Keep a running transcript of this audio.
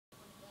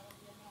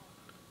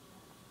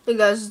Hey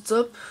guys, what's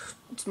up?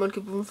 It's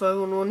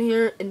Monkey511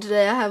 here, and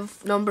today I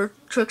have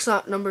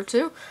Trickshot number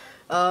 2.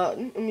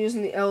 I'm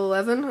using the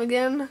L11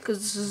 again, because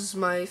this is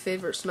my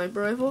favorite sniper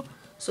rifle.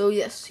 So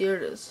yes, here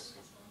it is.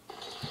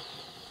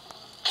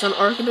 It's on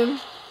Arcadon.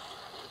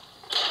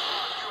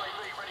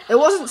 It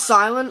wasn't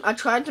silent. I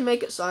tried to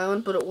make it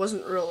silent, but it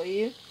wasn't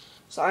really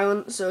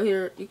silent. So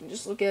here, you can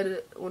just look at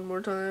it one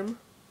more time.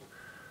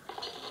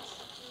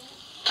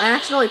 I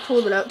accidentally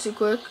pulled it out too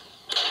quick.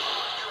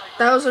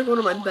 That was like one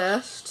of my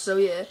best, so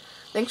yeah.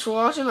 Thanks for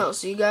watching. I'll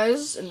see you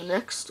guys in the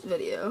next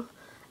video.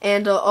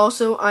 And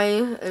also, I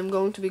am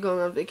going to be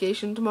going on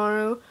vacation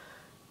tomorrow.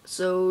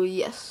 So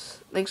yes,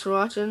 thanks for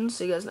watching.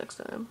 See you guys next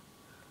time.